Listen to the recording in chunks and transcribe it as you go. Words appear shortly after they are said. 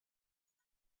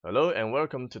Hello and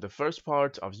welcome to the first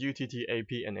part of UTT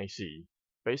AP&AC,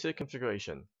 Basic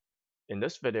Configuration. In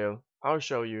this video, I'll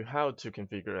show you how to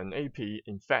configure an AP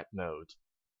in FAT mode.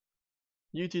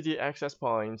 UTT Access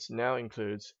Points now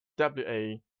includes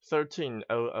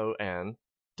WA1300N,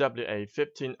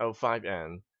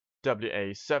 WA1505N,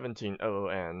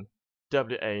 WA1700N,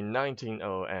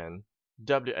 WA1900N,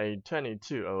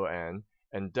 WA2200N,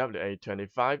 and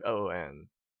WA2500N.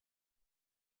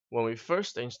 When we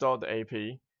first install the AP,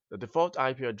 the default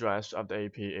IP address of the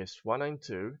AP is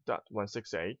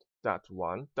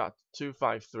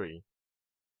 192.168.1.253.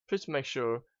 Please make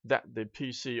sure that the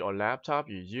PC or laptop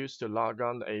you use to log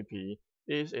on the AP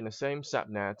is in the same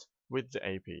subnet with the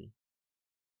AP.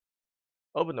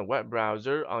 Open the web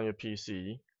browser on your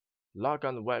PC, log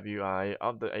on the web UI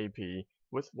of the AP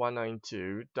with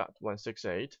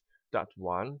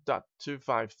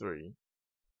 192.168.1.253.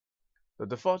 The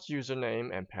default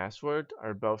username and password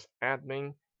are both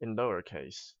admin in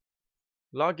lowercase.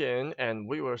 Log in and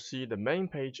we will see the main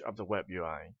page of the web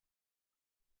UI.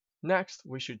 Next,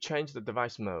 we should change the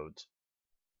device mode.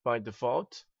 By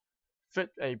default,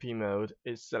 Fit AP mode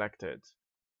is selected.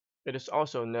 It is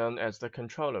also known as the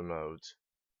controller mode.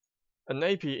 An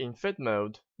AP in Fit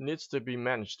mode needs to be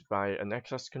managed by an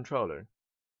access controller.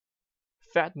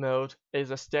 FAT mode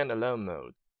is a standalone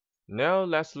mode. Now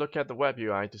let's look at the web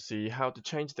UI to see how to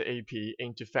change the AP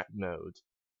into FAT mode.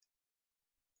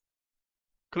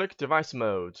 Click Device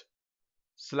Mode.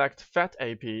 Select FAT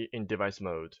AP in Device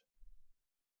Mode.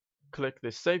 Click the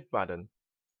Save button.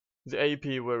 The AP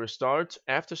will restart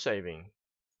after saving.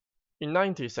 In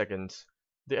 90 seconds,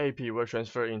 the AP will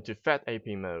transfer into FAT AP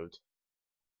mode.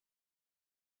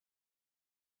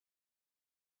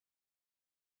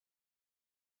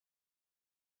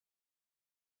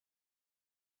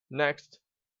 Next,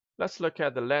 let's look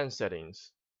at the LAN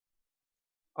settings.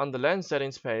 On the LAN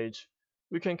settings page,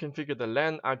 we can configure the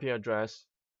LAN IP address,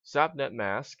 subnet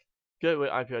mask, gateway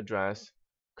IP address,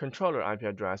 controller IP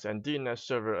address, and DNS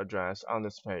server address on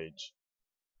this page.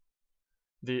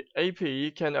 The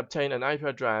AP can obtain an IP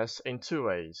address in two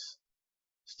ways: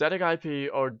 static IP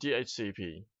or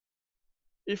DHCP.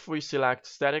 If we select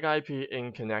static IP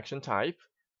in connection type,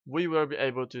 we will be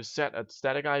able to set a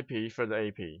static IP for the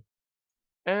AP.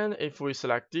 And if we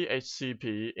select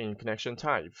DHCP in connection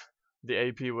type, the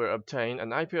AP will obtain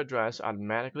an IP address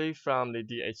automatically from the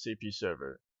DHCP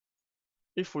server.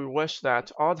 If we wish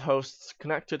that all hosts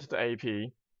connected to the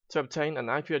AP to obtain an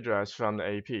IP address from the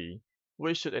AP,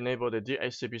 we should enable the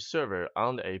DHCP server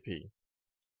on the AP.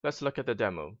 Let's look at the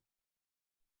demo.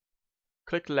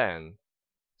 Click LAN.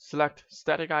 Select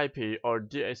static IP or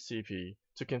DHCP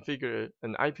to configure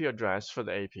an IP address for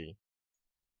the AP.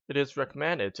 It is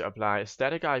recommended to apply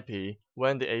static IP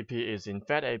when the AP is in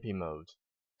FAT AP mode,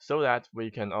 so that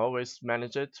we can always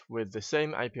manage it with the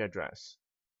same IP address.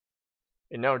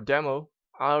 In our demo,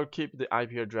 I'll keep the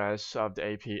IP address of the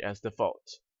AP as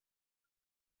default.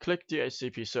 Click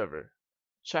DHCP server.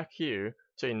 Check here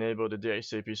to enable the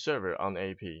DHCP server on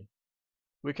AP.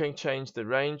 We can change the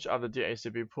range of the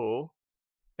DHCP pool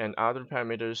and other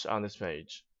parameters on this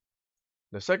page.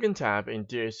 The second tab in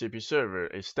DHCP server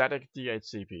is Static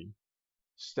DHCP.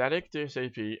 Static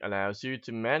DHCP allows you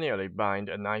to manually bind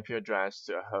an IP address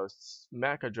to a host's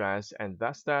MAC address, and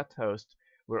thus that host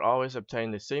will always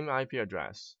obtain the same IP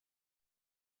address.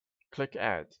 Click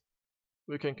Add.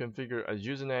 We can configure a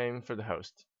username for the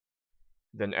host.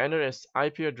 Then enter its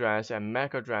IP address and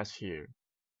MAC address here.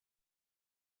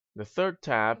 The third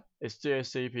tab is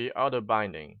DHCP Auto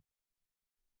Binding.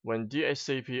 When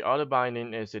DHCP Auto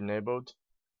Binding is enabled,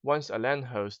 once a LAN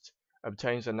host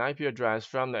obtains an IP address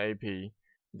from the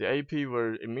AP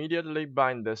will immediately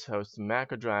bind this host's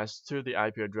MAC address to the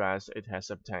IP address it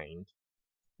has obtained.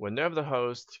 Whenever the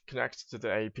host connects to the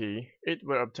AP, it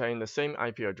will obtain the same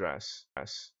IP address.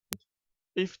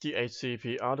 If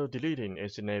DHCP auto-deleting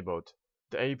is enabled,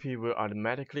 the AP will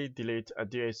automatically delete a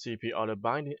DHCP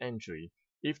auto-binding entry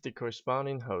if the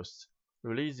corresponding host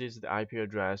releases the IP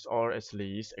address or its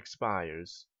lease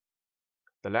expires.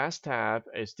 The last tab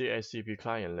is DHCP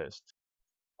client list.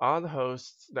 All the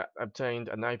hosts that obtained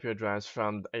an IP address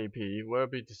from the AP will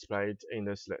be displayed in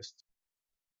this list.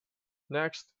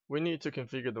 Next, we need to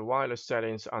configure the wireless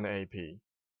settings on the AP.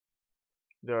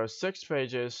 There are 6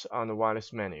 pages on the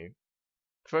wireless menu.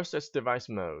 First is device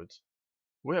mode.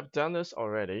 We have done this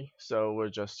already, so we'll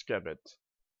just skip it.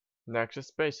 Next is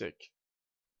basic.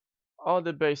 All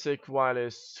the basic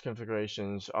wireless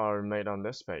configurations are made on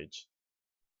this page.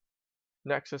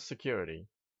 Next is security.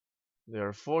 There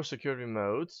are 4 security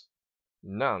modes: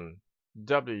 None,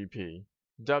 WEP,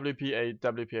 WPA,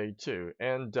 WPA2,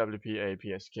 and WPA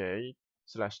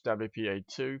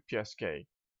PSK/WPA2 PSK.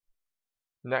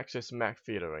 Next is MAC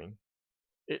filtering.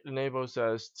 It enables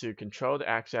us to control the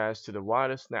access to the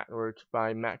wireless network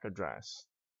by MAC address.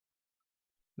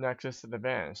 Next is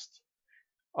advanced.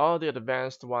 All the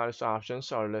advanced wireless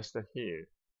options are listed here.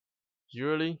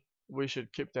 Usually, we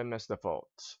should keep them as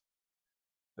default.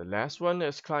 The last one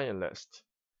is client list.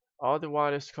 All the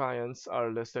wireless clients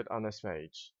are listed on this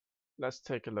page. Let's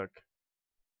take a look.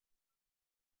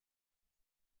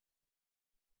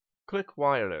 Click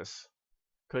Wireless.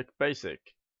 Click Basic.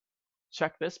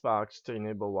 Check this box to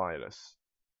enable wireless.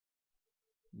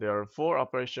 There are 4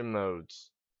 operation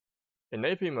modes. In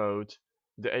AP mode,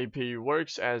 the AP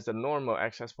works as the normal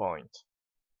access point.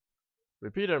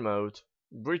 Repeater mode,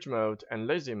 bridge mode, and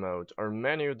lazy mode are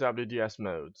manual WDS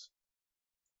modes.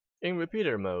 In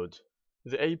repeater mode,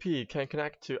 the AP can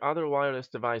connect to other wireless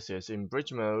devices in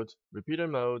bridge mode, repeater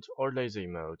mode, or lazy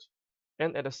mode,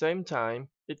 and at the same time,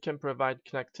 it can provide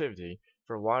connectivity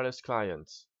for wireless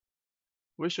clients.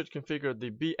 We should configure the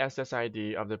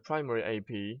BSSID of the primary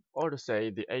AP, or to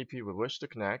say the AP we wish to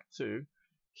connect to,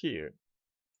 here.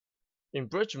 In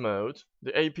bridge mode,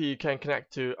 the AP can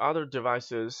connect to other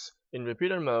devices in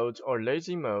repeater mode or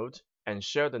lazy mode and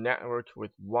share the network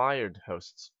with wired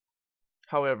hosts.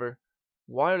 However,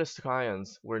 wireless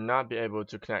clients will not be able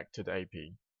to connect to the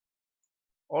AP.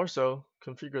 Also,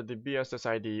 configure the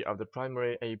BSSID of the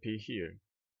primary AP here.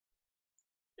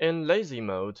 In lazy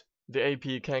mode, the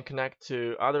AP can connect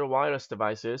to other wireless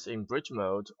devices in bridge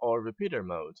mode or repeater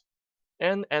mode,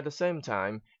 and at the same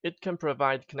time, it can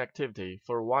provide connectivity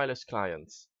for wireless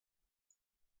clients.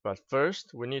 But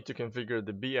first, we need to configure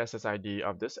the BSSID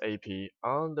of this AP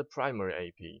on the primary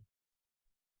AP.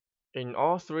 In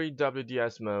all 3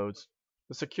 WDS modes,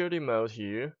 the security mode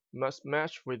here must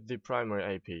match with the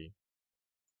primary AP.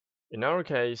 In our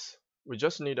case, we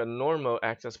just need a normal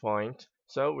access point,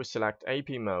 so we select AP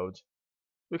mode.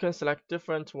 We can select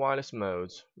different wireless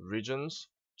modes, regions,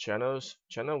 channels,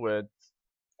 channel width,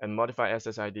 and modify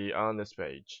SSID on this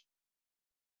page.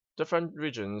 Different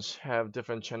regions have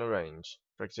different channel range.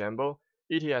 For example,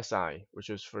 ETSI, which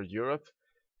is for Europe,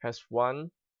 has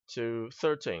 1 to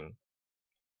 13,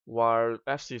 while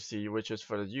FCC, which is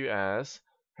for the US,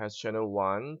 has channel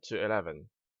 1 to 11.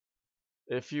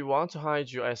 If you want to hide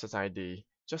your SSID,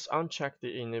 just uncheck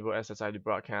the Enable SSID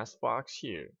Broadcast box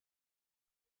here.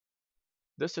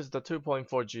 This is the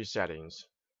 2.4G settings,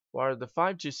 while the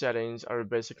 5G settings are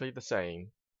basically the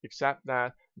same, except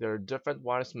that there are different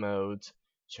wireless modes,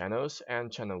 channels,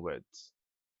 and channel widths.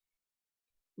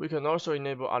 We can also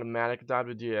enable automatic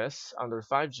WDS under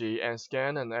 5G and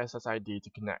scan an SSID to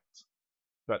connect.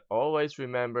 But always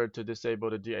remember to disable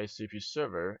the DHCP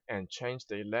server and change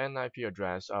the LAN IP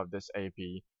address of this AP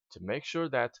to make sure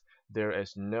that there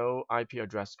is no IP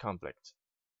address conflict.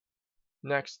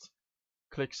 Next,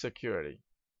 click Security.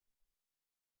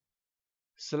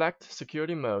 Select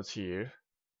Security Modes here.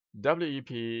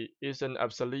 WEP is an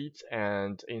obsolete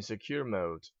and insecure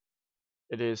mode.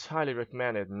 It is highly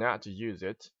recommended not to use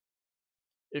it.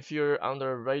 If you're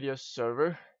under a radio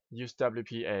server, use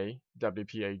WPA,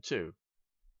 WPA2.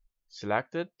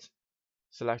 Select it,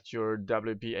 select your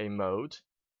WPA mode,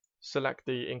 select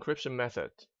the encryption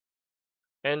method.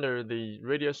 Enter the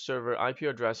radio server IP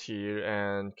address here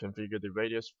and configure the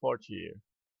radius port here.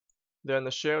 Then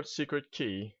the shared secret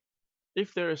key.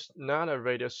 If there is not a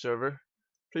radio server,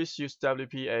 please use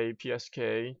WPA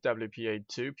PSK,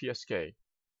 WPA2 PSK.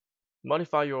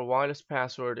 Modify your wireless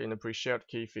password in the pre-shared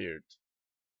key field.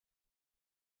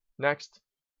 Next,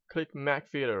 click MAC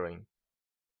filtering.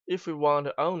 If we want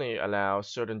to only allow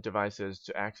certain devices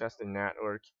to access the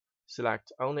network,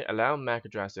 select Only Allow MAC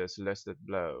Addresses listed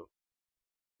below.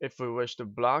 If we wish to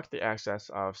block the access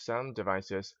of some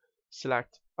devices,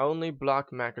 select Only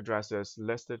Block MAC Addresses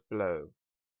listed below.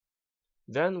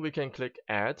 Then we can click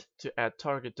Add to add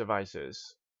target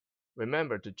devices.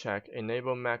 Remember to check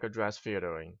Enable MAC Address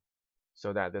Filtering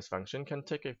so that this function can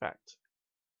take effect.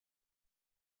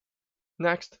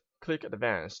 Next, click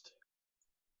Advanced.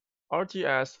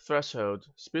 RTS threshold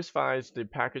specifies the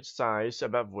package size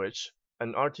above which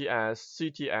an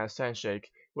RTS-CTS handshake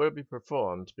will be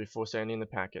performed before sending the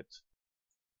packet.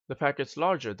 The packets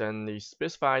larger than the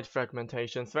specified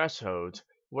fragmentation threshold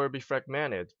will be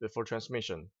fragmented before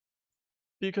transmission.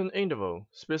 Beacon interval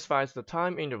specifies the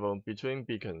time interval between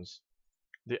beacons.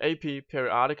 The AP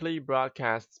periodically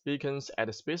broadcasts beacons at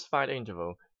a specified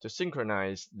interval to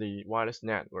synchronize the wireless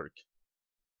network.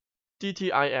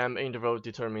 DTIM interval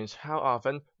determines how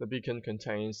often the beacon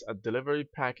contains a delivery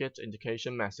packet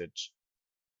indication message.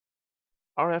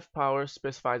 RF power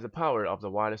specifies the power of the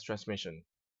wireless transmission.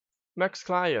 Max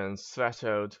clients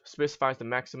threshold specifies the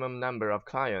maximum number of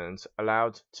clients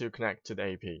allowed to connect to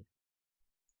the AP.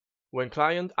 When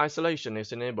client isolation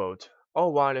is enabled,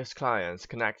 all wireless clients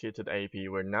connected to the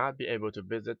AP will not be able to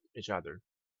visit each other.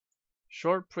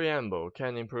 Short preamble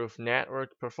can improve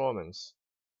network performance.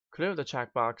 Clear the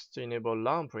checkbox to enable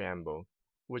long preamble,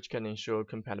 which can ensure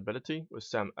compatibility with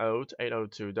some old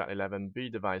 802.11b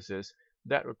devices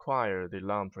that require the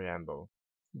long preamble,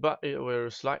 but it will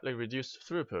slightly reduce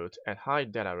throughput at high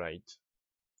data rate.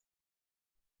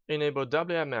 Enable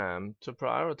WMM to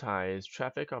prioritize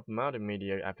traffic of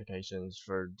multimedia applications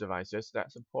for devices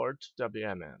that support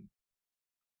WMM.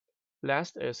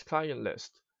 Last is client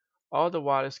list. All the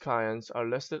wireless clients are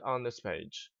listed on this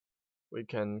page. We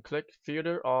can click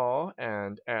Filter All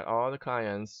and add all the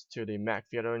clients to the MAC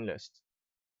filtering list.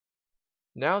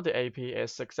 Now the AP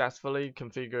is successfully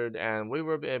configured and we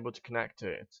will be able to connect to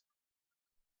it.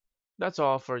 That's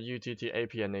all for UTT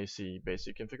AP&AC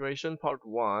Basic Configuration Part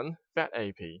 1 FAT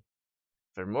AP.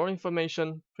 For more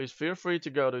information, please feel free to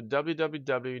go to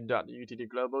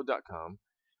www.uttglobal.com,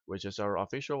 which is our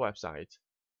official website.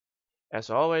 As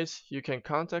always, you can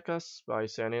contact us by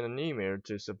sending an email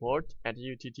to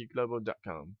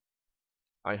support@uttglobal.com.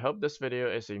 I hope this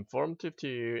video is informative to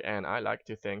you and I'd like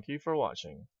to thank you for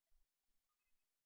watching.